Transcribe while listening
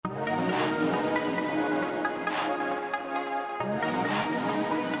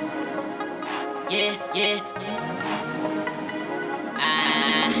Hell yeah.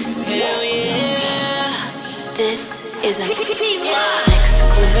 This is an Twhy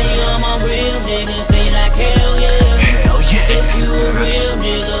exclusive. Say I'm a real nigga, they like hell yeah. Hell yeah. If you a real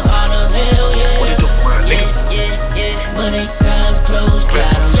nigga, holler hell yeah. What you doing, my nigga? Yeah. Money, cars, clothes,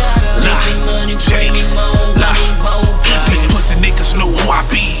 got 'em. Missing money, bring me more, money, more. These pussy niggas know who I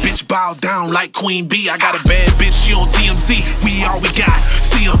be. Bitch bow down like Queen B. I got a bad bitch, she on TMZ. We all we got,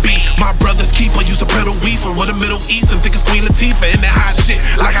 CMB. My brother's keeper used to peddle weed from the Middle East and think it's Queen Latifah. And that hot shit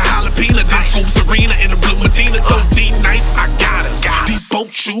like a jalapeno. This Scoop Serena in the blue Medina. So deep nice, I got us. These boat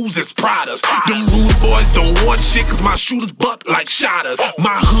shoes is Pradas. Them rude boys don't want shit cause my shooters buck like shotters.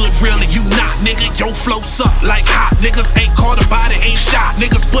 My hood really, you not, nigga. Your floats up like hot niggas. Ain't caught about it, ain't shot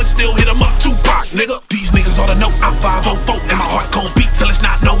niggas, but still hit 'em up, Tupac, nigga. These niggas oughta know I'm 504 and my heart gon' beat till it's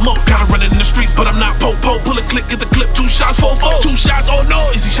not no more. Kinda running in the streets, but I'm not po-po. Pull a click, get the clip, 2 shots, 4-4. 2 shots, oh no,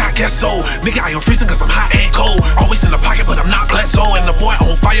 easy shot, guess so. Nigga, I am freezing cause I'm hot and cold. Always in the pocket, but I'm not blessed, so. And the boy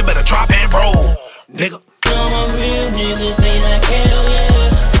on fire, better drop and roll, nigga. I'm a real nigga, they like hell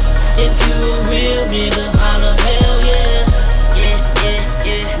yeah. If you a real nigga, holler hell yeah.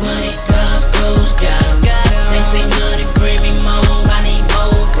 Yeah. Money, cars, clothes, got 'em. They say money, bring me more, I need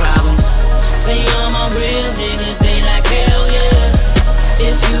more problems. Say I'm a real nigga, they like hell yeah.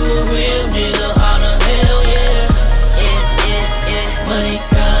 If you a real nigga, holler hell yeah. Yeah. Money,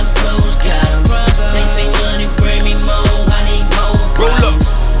 cars, clothes, got 'em. They say money, bring me more, I need more problems.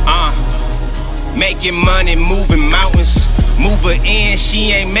 Making money, moving mountains. Move her in,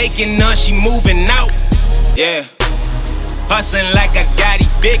 she ain't making none, she moving out. Yeah, hustling like I got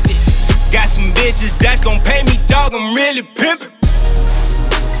evicted. Got some bitches that's gon' pay me, dog, I'm really pimpin'.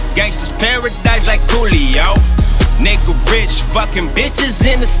 Gangsta's paradise like Coolio. Nigga rich, fucking bitches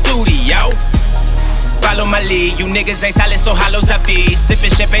in the studio. Follow my lead, you niggas ain't solid, so hollows I feed. Sippin'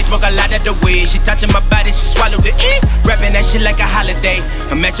 champagne, smoke a lot of the weed. She touchin' my body, she swallowed it. Rapping that shit like a holiday.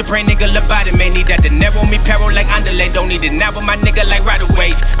 I'm at your brain, nigga, lobotomy. May need that dinero, me peril like Andale. Don't need it now, but my nigga like right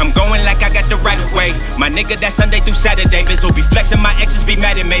away. I'm going like I got the right of way. My nigga, that Sunday through Saturday. Biz will be flexin', my exes be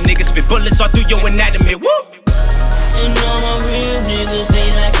mad at me. Niggas spit bullets all through your anatomy. Woo! And I'm a real nigga, they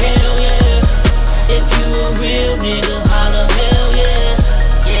like hell yeah. If you a real nigga, holler hell yeah.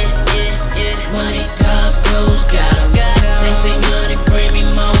 Yeah. Money, cars, clothes, got 'em. They say money, bring me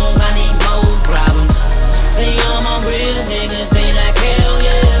more, I need more problems. Say I'm a real nigga, they like hell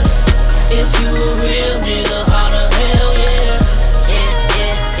yeah. If you a real nigga, holler hell yeah.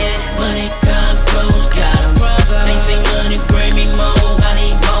 Yeah. Money, cars, clothes, got 'em. They say money, bring me more, I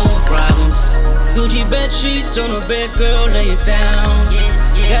need more problems. Gucci bed sheets on a bed, girl, lay it down.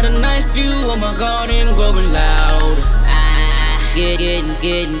 Got a nice view on my garden, growing loud.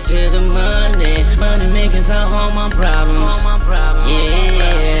 Getting to the money. Money making solve all my problems.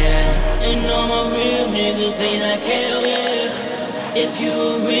 Yeah. And all my real niggas, they like hell yeah. If you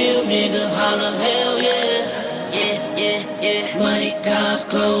a real nigga, holler hell yeah. Yeah. Money, cars,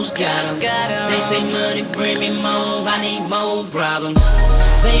 clothes, got 'em. They say money, bring me more, I need more problems.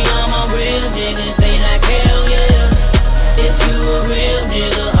 Say I'm a real nigga, they like hell yeah. If you a real nigga,